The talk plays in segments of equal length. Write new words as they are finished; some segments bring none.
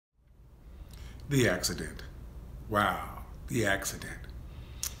The accident. Wow, the accident.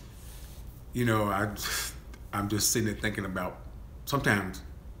 You know, I'm just sitting there thinking about sometimes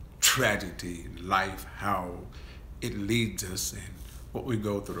tragedy in life, how it leads us and what we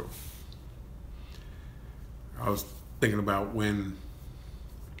go through. I was thinking about when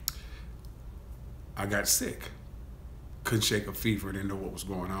I got sick. Couldn't shake a fever, didn't know what was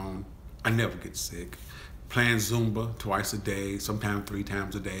going on. I never get sick. Playing Zumba twice a day, sometimes 3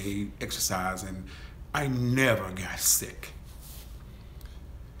 times a day, exercising. I never got sick.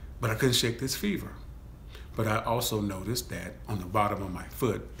 But I couldn't shake this fever. But I also noticed that on the bottom of my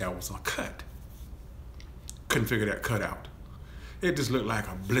foot, there was a cut. Couldn't figure that cut out. It just looked like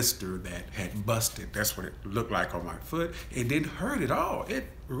a blister that had busted. That's what it looked like on my foot. It didn't hurt at all. It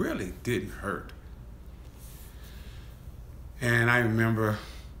really didn't hurt. And I remember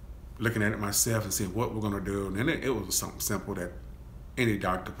looking at it myself and saying, what we're gonna do. And it was something simple that any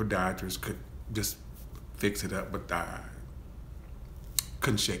doctor, podiatrist could just fix it up, but I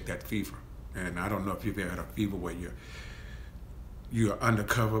couldn't shake that fever. And I don't know if you've ever had a fever where you're under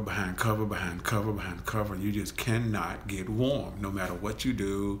cover, behind cover, behind cover, behind cover, and you just cannot get warm. No matter what you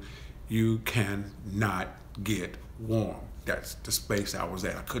do, you cannot get warm. That's the space I was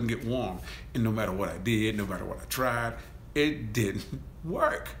at. I couldn't get warm. And no matter what I did, no matter what I tried, it didn't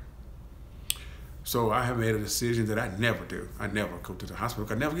work. So I have made a decision that I never do. I never go to the hospital.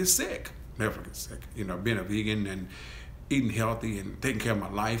 I never get sick. Never get sick. You know, being a vegan and eating healthy and taking care of my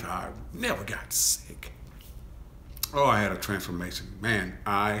life, I never got sick. Oh, I had a transformation. Man,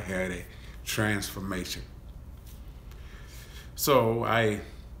 I had a transformation. So I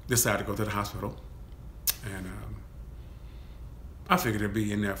decided to go to the hospital, and I figured I'd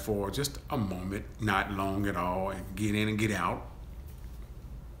be in there for just a moment, not long at all, and get in and get out.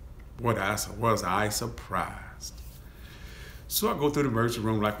 Was I surprised? So I go through the emergency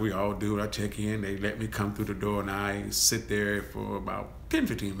room like we all do. I check in, they let me come through the door, and I sit there for about 10,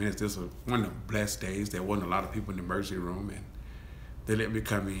 15 minutes. This was one of the blessed days. There wasn't a lot of people in the emergency room, and they let me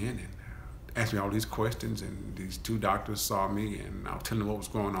come in and asked me all these questions, and these 2 doctors saw me, and I was telling them what was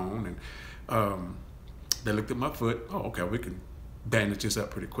going on, and they looked at my foot. Oh, okay, we can bandage this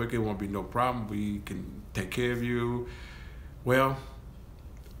up pretty quick. It won't be no problem. We can take care of you. Well,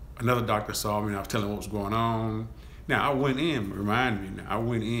 another doctor saw me, and I was telling them what was going on. Now, I went in, remind me now, I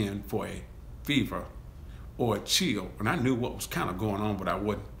went in for a fever or a chill, and I knew what was kind of going on, but I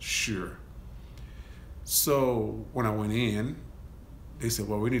wasn't sure. So when I went in, they said,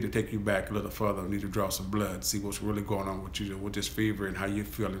 well, we need to take you back a little further. We need to draw some blood, see what's really going on with you, with this fever and how you're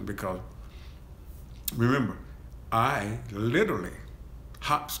feeling, because remember, I literally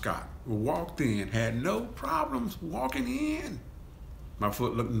hopscotch, walked in, had no problems walking in. My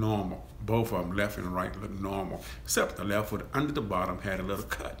foot looked normal. Both of them, left and right, looked normal. Except the left foot under the bottom had a little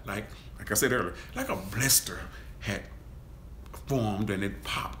cut. Like I said earlier, like a blister had formed and it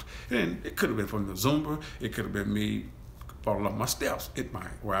popped. And it could have been from the Zumba. It could have been me falling off my steps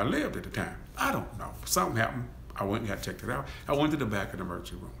where I lived at the time. I don't know. Something happened. I went and got checked it out. I went to the back of the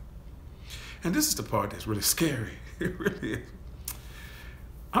emergency room. And this is the part that's really scary. It really is.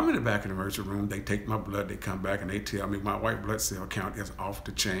 I'm in the back of the emergency room. They take my blood. They come back and they tell me my white blood cell count is off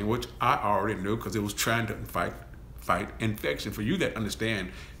the chain, which I already knew because it was trying to fight infection. For you that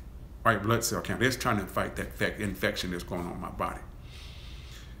understand white blood cell count, it's trying to fight that infection that's going on in my body.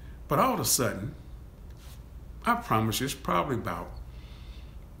 But all of a sudden, I promise you, it's probably about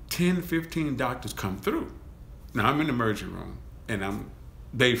 10, 15 doctors come through. Now, I'm in the emergency room, and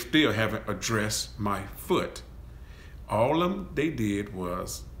they still haven't addressed my foot. All of them they did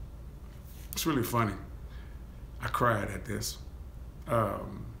was, it's really funny. I cried at this.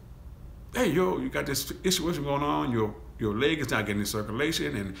 Hey, you got this issue going on. Your leg is not getting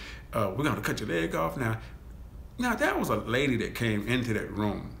circulation, and we're gonna cut your leg off. Now that was a lady that came into that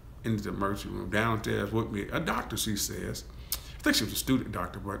room, into the emergency room, downstairs with me. A doctor, she says. I think she was a student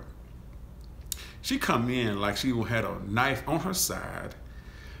doctor, but she come in like she had a knife on her side.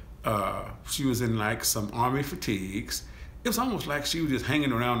 She was in like some army fatigues. It was almost like she was just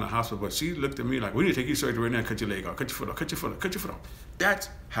hanging around the hospital, but she looked at me like, we need to take you to surgery right now, cut your leg off, cut your foot off, cut your foot off, cut your foot off. That's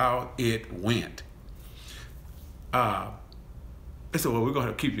how it went. They said, well, we're gonna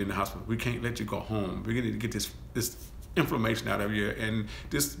have to keep you in the hospital. We can't let you go home. We need to get this inflammation out of you and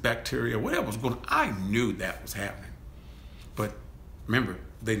this bacteria, whatever was going on. I knew that was happening. But remember,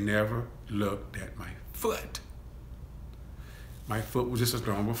 they never looked at my foot. My foot was just as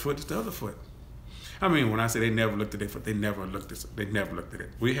normal foot as the other foot. I mean, when I say they never looked at their foot, they never looked at it.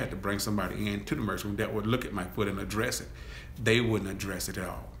 We had to bring somebody in to the emergency room that would look at my foot and address it. They wouldn't address it at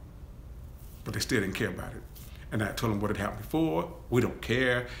all. But they still didn't care about it. And I told him what had happened before. We don't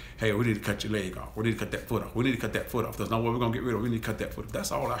care. Hey, we need to cut your leg off. We need to cut that foot off. We need to cut that foot off. There's no way we're going to get rid of it. We need to cut that foot off.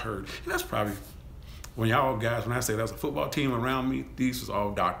 That's all I heard. And that's probably, when y'all guys, when I say there's a football team around me, these was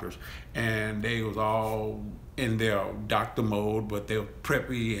all doctors. And they was all in their doctor mode, but they were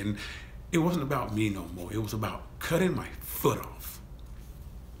preppy. And it wasn't about me no more. It was about cutting my foot off.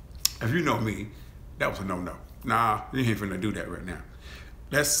 If you know me, that was a no-no. Nah, you ain't finna do that right now.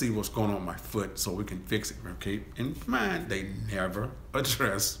 Let's see what's going on with my foot so we can fix it, okay? And mind, they never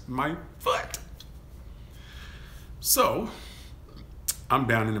addressed my foot. So, I'm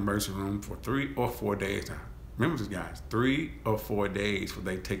down in the emergency room for 3 or 4 days now. Remember this, guys, 3 or 4 days for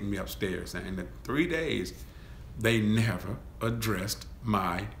they taking me upstairs. And in the 3 days, they never addressed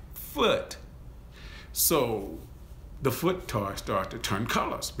my foot. So, the foot toy started to turn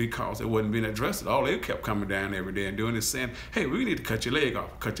colors because it wasn't being addressed. All they kept coming down every day and doing is saying, hey, we need to cut your leg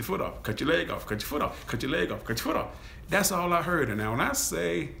off, cut your foot off, cut your leg off, cut your foot off, cut your leg off, cut your foot off. That's all I heard. And now when I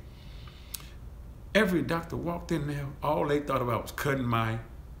say every doctor walked in there, all they thought about was cutting my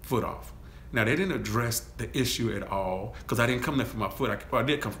foot off. Now, they didn't address the issue at all because I didn't come there for my foot. I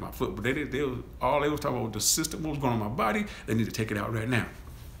did come for my foot, but all they was talking about was the system, what was going on in my body. They need to take it out right now.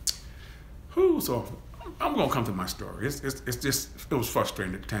 So I'm gonna come to my story. It's just, it was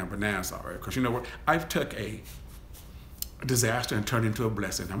frustrating at the time, but now it's all right. Because you know what? I've took a disaster and turned it into a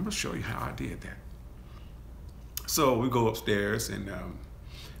blessing. I'm gonna show you how I did that. So we go upstairs, and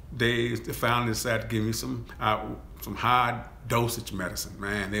they finally decided to give me some high dosage medicine.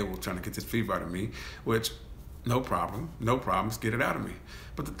 Man, they were trying to get this fever out of me, which no problem, just get it out of me.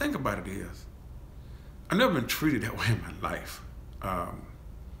 But the thing about it is, I've never been treated that way in my life.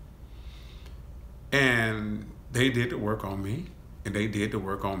 And they did the work on me, and they did the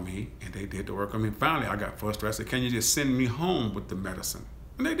work on me, and they did the work on me. Finally, I got frustrated. I said, can you just send me home with the medicine?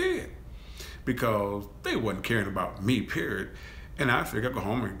 And they did, because they wasn't caring about me, period. And I figured I'd go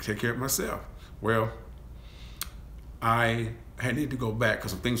home and take care of myself. Well, I had need to go back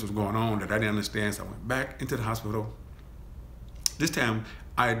because some things was going on that I didn't understand, so I went back into the hospital. This time,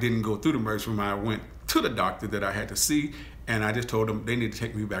 I didn't go through the emergency room. I went to the doctor that I had to see, and I just told them they need to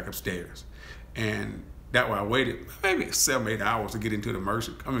take me back upstairs. And that way I waited maybe 7 or 8 hours to get into the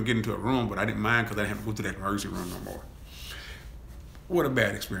get into a room, but I didn't mind because I didn't have to go to that emergency room no more. What a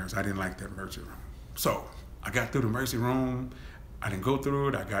bad experience. I didn't like that emergency room. So I got through the emergency room. I didn't go through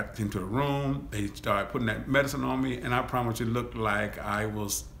it. I got into the room. They started putting that medicine on me, and I promise you, it looked like I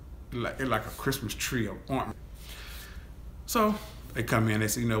was like a Christmas tree of ointment. So they come in, they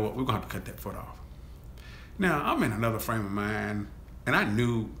say, you know what, we're gonna have to cut that foot off. Now, I'm in another frame of mind, and I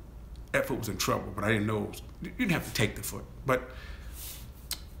knew that foot was in trouble, but I didn't know you didn't have to take the foot. But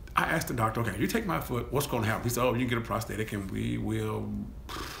I asked the doctor, okay, you take my foot, what's gonna happen? He said, oh, you can get a prosthetic and you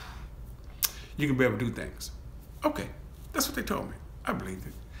can be able to do things. Okay, that's what they told me. I believed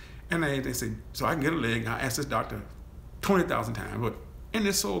it. And they said, so I can get a leg. I asked this doctor 20,000 times, but in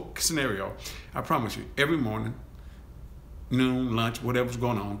this whole scenario, I promise you, every morning, noon, lunch, whatever's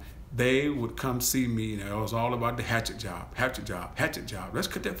going on, they would come see me, and it was all about the hatchet job, hatchet job, hatchet job. Let's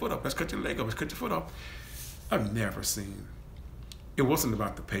cut that foot off. Let's cut your leg off. Let's cut your foot off. I've never seen. It wasn't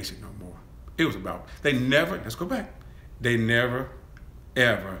about the patient no more. It was about, let's go back. They never,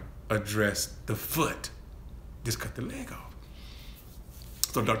 ever addressed the foot. Just cut the leg off.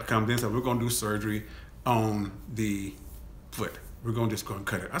 So the doctor comes in and said, we're going to do surgery on the foot. We're going to just go and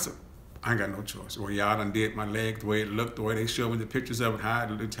cut it. I said, I ain't got no choice. Well, y'all done did my leg the way it looked, the way they showed me the pictures of it, how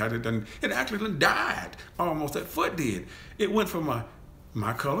it done. It actually done died. Almost that foot did. It went from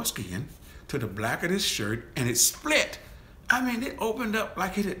my color skin to the black of this shirt, and it split. I mean, it opened up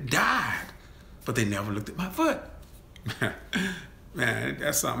like it had died. But they never looked at my foot. Man,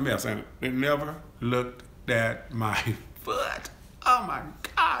 that's something else. And they never looked at my foot. Oh my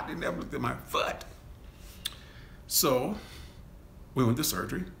God, they never looked at my foot. So we went to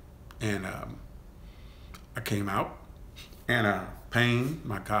surgery. And I came out, and pain,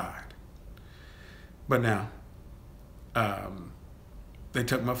 my God. But now, they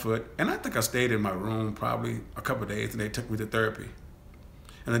took my foot, and I think I stayed in my room probably a couple of days, and they took me to therapy.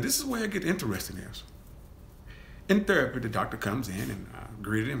 And then this is where it gets interesting is. In therapy, the doctor comes in, and I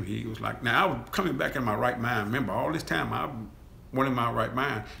greeted him. He was like, now I was coming back in my right mind. Remember, all this time I wasn't in my right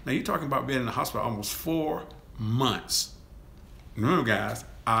mind. Now you're talking about being in the hospital almost 4 months. Remember, guys,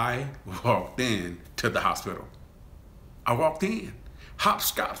 I walked in to the hospital. I walked in,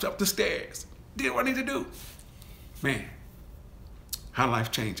 hopscotched up the stairs, did what I need to do. Man, how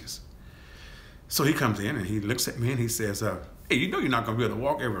life changes. So he comes in and he looks at me and he says, hey, you know you're not gonna be able to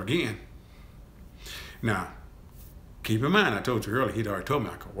walk ever again. Now, keep in mind, I told you earlier, he'd already told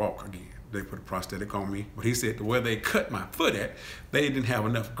me I could walk again. they put a prosthetic on me. But he said where they cut my foot at, they didn't have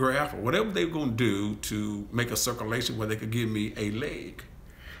enough graft or whatever they were going to do to make a circulation where they could give me a leg.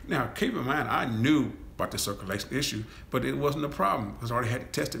 Now, keep in mind, I knew about the circulation issue, but it wasn't a problem because I already had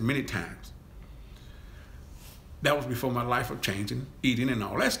it tested many times. That was before my life of changing, eating, and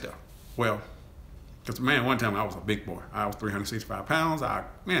all that stuff. Well, because, man, one time I was a big boy. I was 365 pounds. I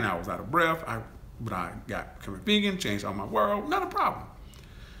was out of breath. But I became a vegan, changed all my world, not a problem.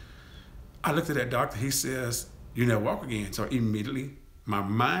 I looked at that doctor. He says, you never walk again. So immediately, my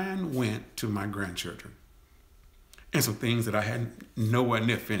mind went to my grandchildren and some things that I had nowhere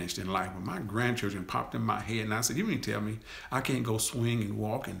near finished in life. But my grandchildren popped in my head, and I said, you mean tell me I can't go swing and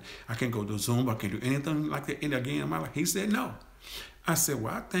walk, and I can't go to Zumba, I can't do anything like that again in my life? He said, no. I said,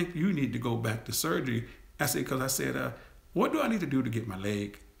 well, I think you need to go back to surgery. I said, because I said, what do I need to do to get my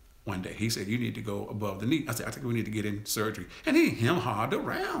leg one day? He said, you need to go above the knee. I said, I think we need to get in surgery. And he hemmed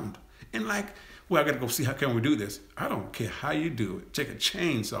around. And like, well, I got to go see how can we do this. I don't care how you do it. Take a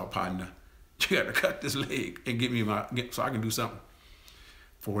chainsaw, partner. You got to cut this leg and get me so I can do something.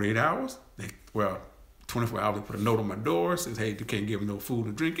 48 hours? 24 hours, they put a note on my door, says, hey, you can't give them no food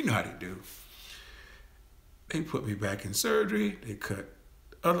or drink. You know how they do. They put me back in surgery. They cut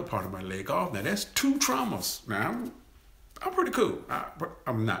the other part of my leg off. Now, that's 2 traumas. Now, I'm pretty cool, but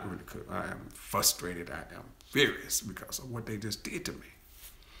I'm not really cool. I am frustrated. I am furious because of what they just did to me.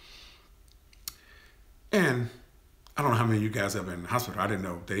 And I don't know how many of you guys have been in the hospital. I didn't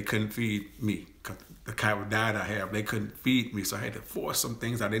know they couldn't feed me. Cause the kind of diet I have, they couldn't feed me. So I had to force some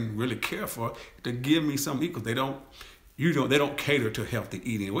things I didn't really care for to give me some equal. They don't cater to healthy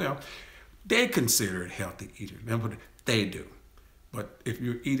eating. Well, they consider it healthy eating. They do. But if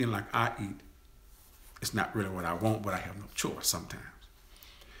you're eating like I eat, it's not really what I want, but I have no choice sometimes.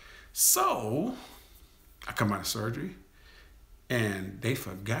 So I come out of surgery, and they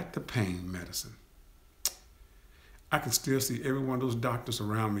forgot the pain medicine. I can still see every one of those doctors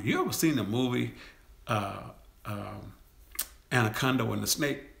around me. You ever seen the movie Anaconda, when the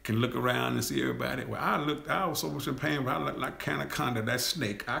snake can look around and see everybody? Well, I was so much in pain, but I looked like Anaconda, that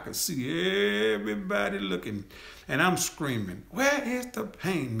snake. I could see everybody looking, and I'm screaming, where is the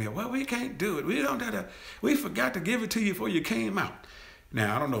pain med? Well, we can't do it. We forgot to give it to you before you came out.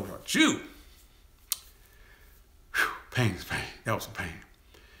 Now, I don't know about you. Whew, pain is pain. That was a pain.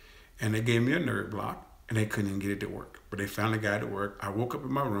 And they gave me a nerve block, and they couldn't even get it to work. But they finally got it to work. I woke up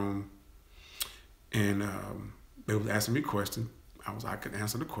in my room, and they was asking me questions. I could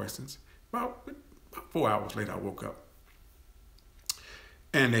answer the questions. About 4 hours later, I woke up.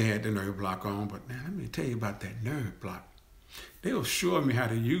 And they had the nerve block on. But now, let me tell you about that nerve block. They were showing me how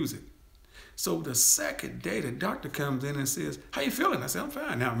to use it. So the second day, the doctor comes in and says, how you feeling? I said, I'm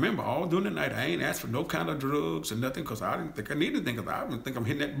fine. Now, remember, all during the night, I ain't asked for no kind of drugs or nothing because I didn't think I needed anything, because I didn't think I'm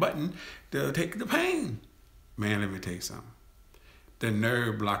hitting that button to take the pain. Man, let me tell you something. The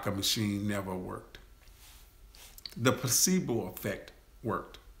nerve blocker machine never worked. The placebo effect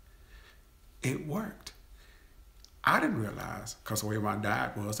worked. It worked. I didn't realize, because the way my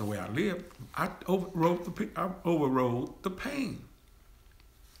diet was, the way I lived, I overrode the pain.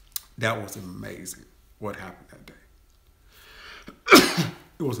 That was amazing what happened that day.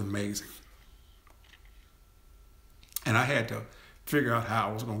 It was amazing. And I had to figure out how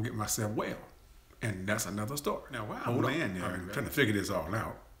I was going to get myself well. And that's another story. Now, wow, I'm trying to figure this all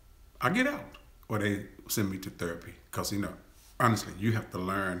out. I get out, or they send me to therapy. Because, honestly, you have to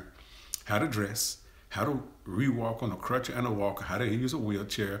learn how to dress, how to re-walk on a crutch and a walker, how to use a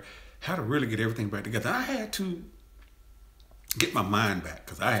wheelchair, how to really get everything back together. I had to get my mind back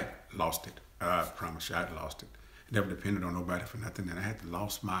because I had lost it. I promise you, I had lost it. Never depended on nobody for nothing, and I had to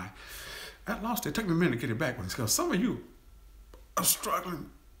I lost it. It took me a minute to get it back. Because some of you are struggling,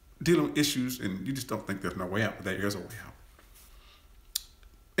 dealing with issues, and you just don't think there's no way out, but there is a way out.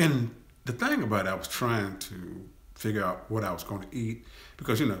 And the thing about it, I was trying to figure out what I was going to eat,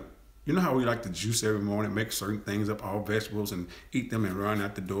 because, you know how we like to juice every morning, make certain things up, all vegetables, and eat them and run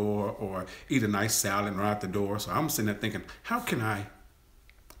out the door, or eat a nice salad and run out the door. So I'm sitting there thinking, how can I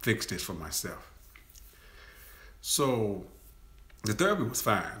fix this for myself? So the therapy was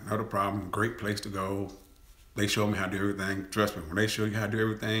fine, not a problem, great place to go. They showed me how to do everything. Trust me, when they show you how to do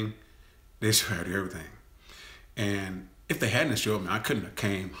everything, they show you how to do everything. And if they hadn't showed me, I couldn't have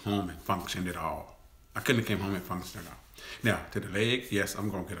came home and functioned at all. I couldn't have came home and functioned at all. Now, to the leg, yes, I'm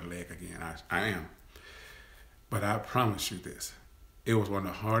going to get a leg again. I am. But I promise you this. It was one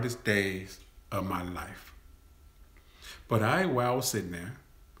of the hardest days of my life. But while I was sitting there,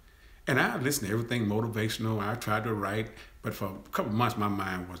 and I listened to everything motivational. I tried to write, but for a couple of months, my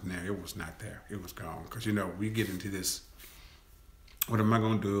mind wasn't there. It was not there. It was gone. Because, we get into this What am I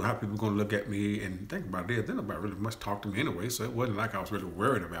going to do? How people going to look at me? And think about this. Then nobody really much talk to me anyway, so it wasn't like I was really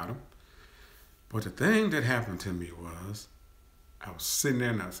worried about them. But the thing that happened to me was I was sitting there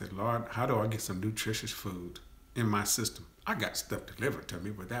and I said, Lord, how do I get some nutritious food in my system? I got stuff delivered to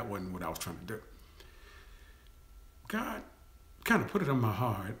me, but that wasn't what I was trying to do. God kind of put it in my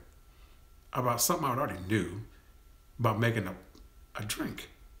heart about something I already knew about making a drink.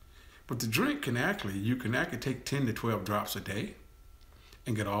 But the drink you can actually take 10 to 12 drops a day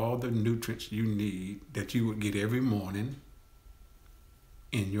and get all the nutrients you need that you would get every morning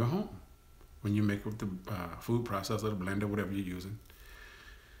in your home when you make it with the food processor, the blender, whatever you're using.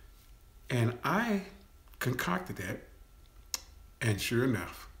 And I concocted that, and sure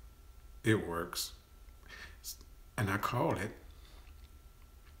enough, it works. And I call it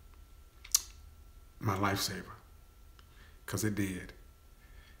my lifesaver, because it did.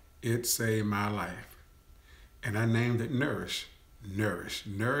 It saved my life. And I named it Nourish. Nourish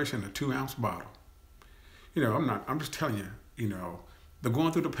in a 2-ounce bottle. I'm just telling you, they're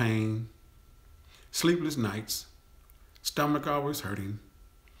going through the pain, sleepless nights, stomach always hurting,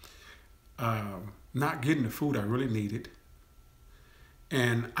 not getting the food I really needed.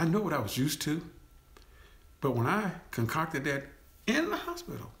 And I know what I was used to, but when I concocted that in the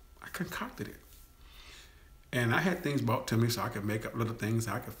hospital, I concocted it. And I had things brought to me so I could make up little things,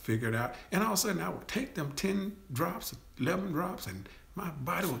 I could figure it out. And all of a sudden I would take them 10 drops, 11 drops, and my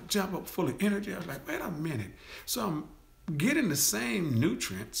body would jump up full of energy. I was like, wait a minute. So I'm getting the same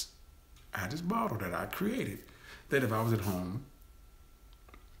nutrients out of this bottle that I created, that if I was at home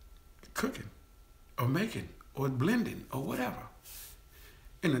cooking or making or blending or whatever.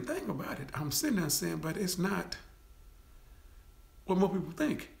 And the thing about it, I'm sitting there saying, but it's not what most people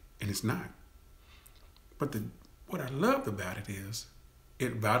think, and it's not. But what I loved about it is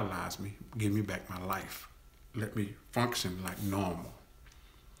it vitalized me, gave me back my life, let me function like normal.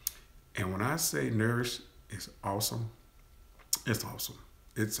 And when I say Nourish is awesome, it's awesome.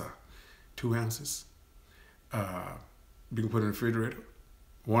 It's 2 ounces. You can put it in the refrigerator.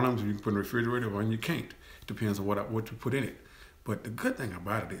 One of them you can put in the refrigerator, one you can't. Depends on what you put in it. But the good thing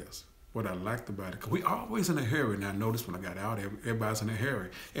about it is, what I liked about it, because we always in a hurry. And I noticed when I got out, everybody's in a hurry.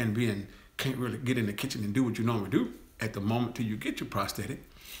 And can't really get in the kitchen and do what you normally do at the moment till you get your prosthetic.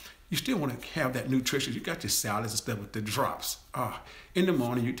 You still want to have that nutrition. You got your salads and stuff with the drops. In the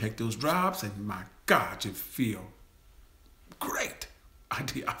morning, you take those drops, and my God, you feel great. I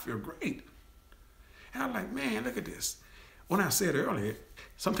feel great. And I'm like, man, look at this. When I said earlier,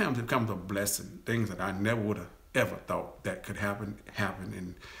 sometimes it comes a blessing, things that I never would have ever thought that could happen.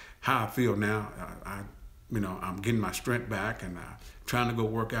 And how I feel now, I'm getting my strength back, and trying to go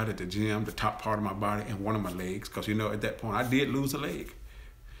work out at the gym, the top part of my body and one of my legs, because at that point I did lose a leg,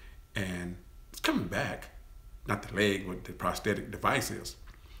 and it's coming back. Not the leg, what the prosthetic device is.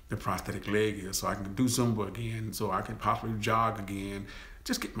 The prosthetic leg is, so I can do Zumba again, so I can possibly jog again,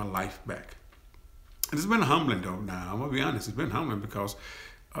 just get my life back. And it's been humbling though. Now I'm gonna be honest, it's been humbling because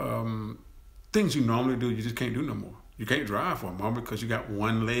things you normally do, you just can't do no more. You can't drive for a moment because you got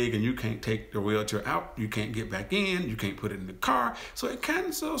one leg and you can't take the wheelchair out. You can't get back in. You can't put it in the car. So it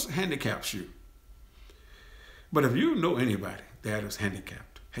kind of handicaps you. But if you know anybody that is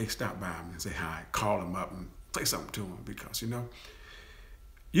handicapped, hey, stop by them and say hi. Call them up and say something to them, because,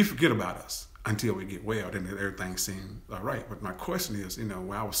 you forget about us until we get well. Then everything seems all right. But my question is, when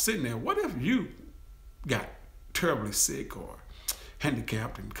I was sitting there, what if you got terribly sick or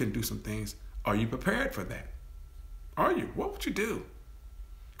handicapped and couldn't do some things? Are you prepared for that? Are you? What would you do?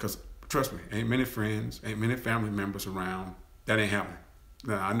 Because trust me, ain't many friends, ain't many family members around. That ain't happening.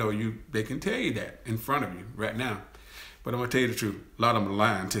 Now, I know they can tell you that in front of you right now. But I'm going to tell you the truth. A lot of them are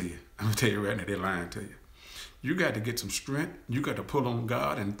lying to you. I'm going to tell you right now, they're lying to you. You got to get some strength. You got to pull on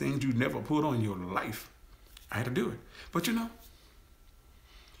God and things you never put on in your life. I had to do it. But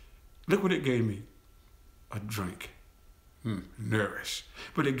look what it gave me. A drink. Nourish.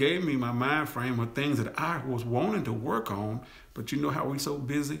 But it gave me my mind frame of things that I was wanting to work on. But you know how we so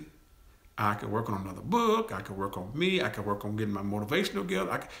busy? I could work on another book. I could work on me. I could work on getting my motivational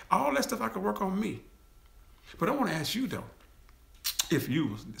together. All that stuff I could work on me. But I want to ask you though, if you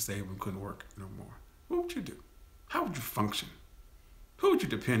was disabled and couldn't work no more, what would you do? How would you function? Who would you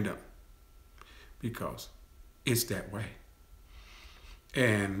depend on? Because it's that way.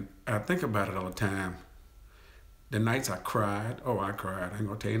 And I think about it all the time. The nights I cried. I ain't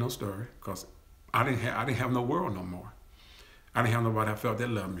gonna tell you no story, because I didn't have no world no more. I didn't have nobody I felt that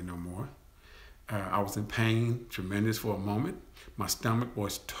loved me no more. I was in pain, tremendous for a moment. My stomach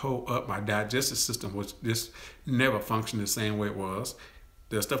was tore up. My digestive system was just never functioned the same way it was.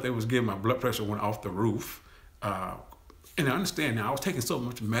 The stuff they was giving, my blood pressure went off the roof. And I understand now, I was taking so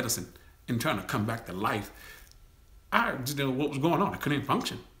much medicine and trying to come back to life. I just didn't know what was going on. I couldn't even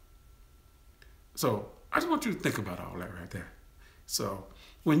function. So I just want you to think about all that right there. So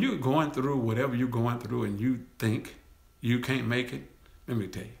when you're going through whatever you're going through and you think you can't make it, let me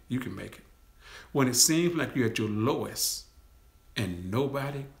tell you, you can make it. When it seems like you're at your lowest and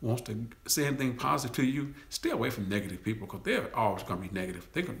nobody wants to say anything positive to you, stay away from negative people, because they're always going to be negative.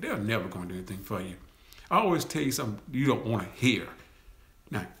 They're never going to do anything for you. I always tell you something you don't want to hear.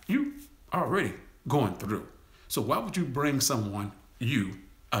 Now, you already going through. So why would you bring someone,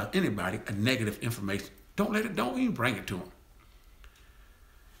 anybody, a negative information? Don't even bring it to them.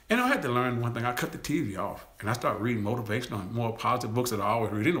 And I had to learn one thing. I cut the TV off, and I started reading motivational and more positive books that I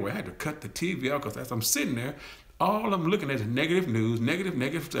always read anyway. I had to cut the TV off, because as I'm sitting there, all I'm looking at is negative news,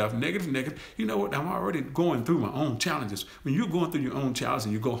 negative stuff, negative. You know what? I'm already going through my own challenges. When you're going through your own challenges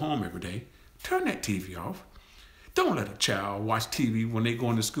and you go home every day, turn that TV off. Don't let a child watch TV when they're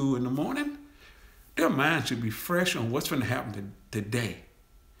going to school in the morning. Their mind should be fresh on what's going to happen today.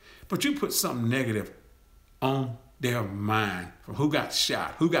 But you put something negative on their mind, from who got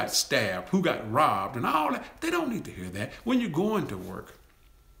shot, who got stabbed, who got robbed, and all that. They don't need to hear that. When you're going to work,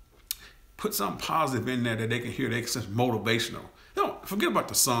 put something positive in there that they can hear. They can sense motivational. Don't forget about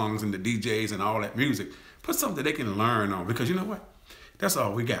the songs and the DJs and all that music. Put something that they can learn on, because you know what? That's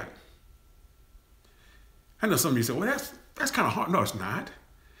all we got. I know some of you say, well, that's kind of hard. No, it's not.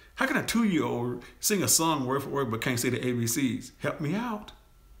 How can a 2-year-old sing a song word for word but can't say the ABCs? Help me out.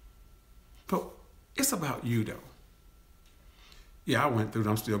 But it's about you, though. Yeah, I went through it.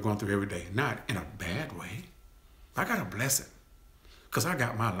 I'm still going through every day. Not in a bad way. I got a blessing, because I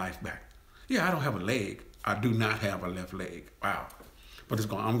got my life back. Yeah, I don't have a leg. I do not have a left leg. Wow. But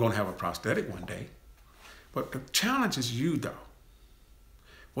I'm going to have a prosthetic one day. But the challenge is you, though.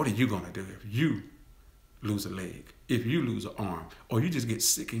 What are you going to do if you lose a leg, if you lose an arm, or you just get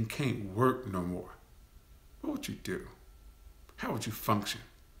sick and can't work no more? What would you do? How would you function?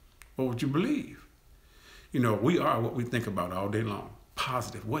 What would you believe? You know, we are what we think about all day long.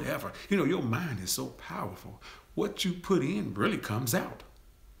 Positive, whatever. You know, your mind is so powerful. What you put in really comes out.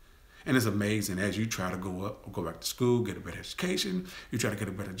 And it's amazing as you try to go up or go back to school, get a better education, you try to get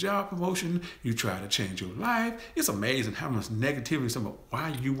a better job promotion, you try to change your life. It's amazing how much negativity, about why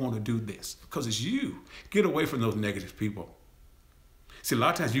you want to do this. Because it's you. Get away from those negative people. See, a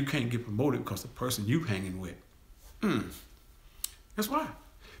lot of times you can't get promoted because the person you hanging with. That's why.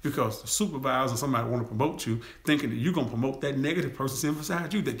 Because the supervisor or somebody want to promote you, thinking that you're going to promote that negative person sitting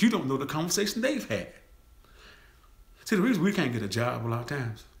beside you, that you don't know the conversation they've had. See, the reason we can't get a job a lot of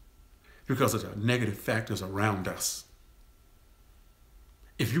times, because of the negative factors around us.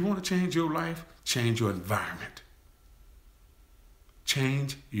 If you want to change your life, change your environment.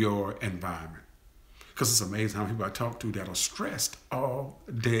 Change your environment. Because it's amazing how many people I talk to that are stressed all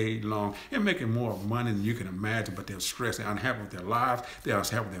day long and making more money than you can imagine, but they're stressed, they're unhappy with their lives, they're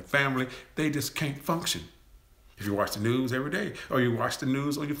unhappy with their family, they just can't function. If you watch the news every day, or you watch the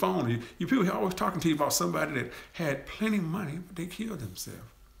news on your phone, you people are always talking to you about somebody that had plenty of money, but they killed themselves.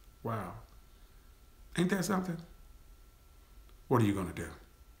 Wow. Ain't that something? What are you going to do?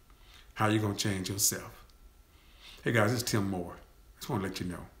 How are you going to change yourself? Hey guys, it's Tim Moore. I just want to let you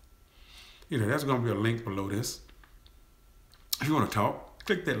know. You know, there's going to be a link below this. If you want to talk,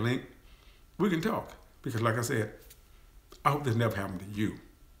 click that link. We can talk. Because like I said, I hope this never happened to you.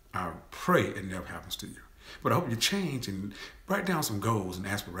 I pray it never happens to you. But I hope you change and write down some goals and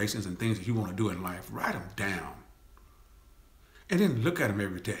aspirations and things that you want to do in life. Write them down. And then look at them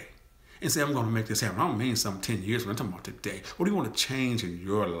every day. And say, I'm going to make this happen. I don't mean some 10 years, but I'm talking about today. What do you want to change in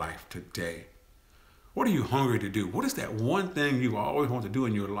your life today? What are you hungry to do? What is that one thing you always want to do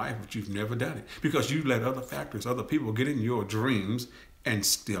in your life, but you've never done it? Because you let other factors, other people get in your dreams and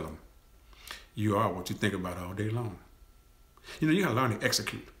steal them. You are what you think about all day long. You know, you got to learn to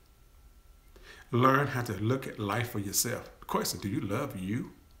execute. Learn how to look at life for yourself. The question, do you love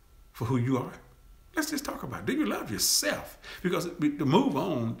you for who you are? Let's just talk about it. Do you love yourself? Because to move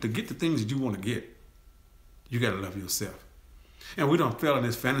on, to get the things that you want to get, you got to love yourself. And we don't fail in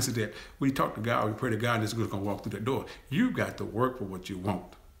this fantasy that we talk to God, we pray to God, and this is going to walk through that door. You got to work for what you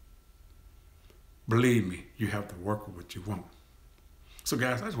want. Believe me, you have to work for what you want. So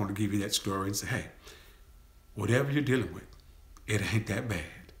guys, I just want to give you that story and say, hey, whatever you're dealing with, it ain't that bad.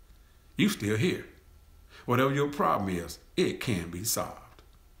 You still here. Whatever your problem is, it can be solved.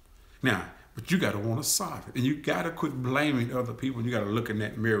 Now, but you got to want to solve it. And you got to quit blaming other people. You got to look in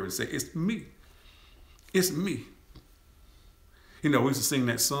that mirror and say, it's me. It's me. You know, we used to sing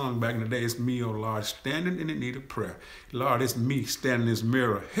that song back in the day, it's me, oh Lord, standing in the need of prayer. Lord, it's me standing in this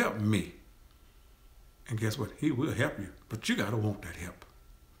mirror. Help me. And guess what? He will help you, but you got to want that help.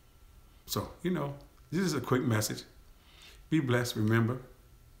 So, this is a quick message. Be blessed. Remember,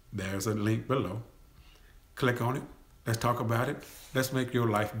 there's a link below. Click on it. Let's talk about it. Let's make your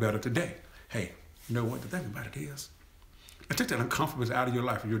life better today. Hey, you know what? The thing about it is, let's take that uncomfortable out of your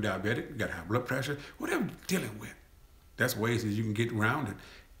life. If you're diabetic, you got high blood pressure, whatever you're dealing with. That's ways that you can get around it.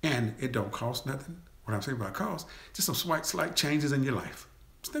 And it don't cost nothing. What I'm saying about cost, just some slight changes in your life.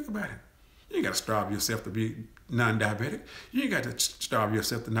 Just think about it. You ain't got to starve yourself to be non-diabetic. You ain't got to starve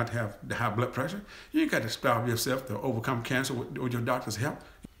yourself to not have the high blood pressure. You ain't got to starve yourself to overcome cancer with your doctor's help.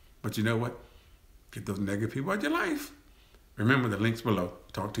 But you know what? Get those negative people out of your life. Remember the links below.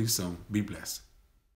 Talk to you soon. Be blessed.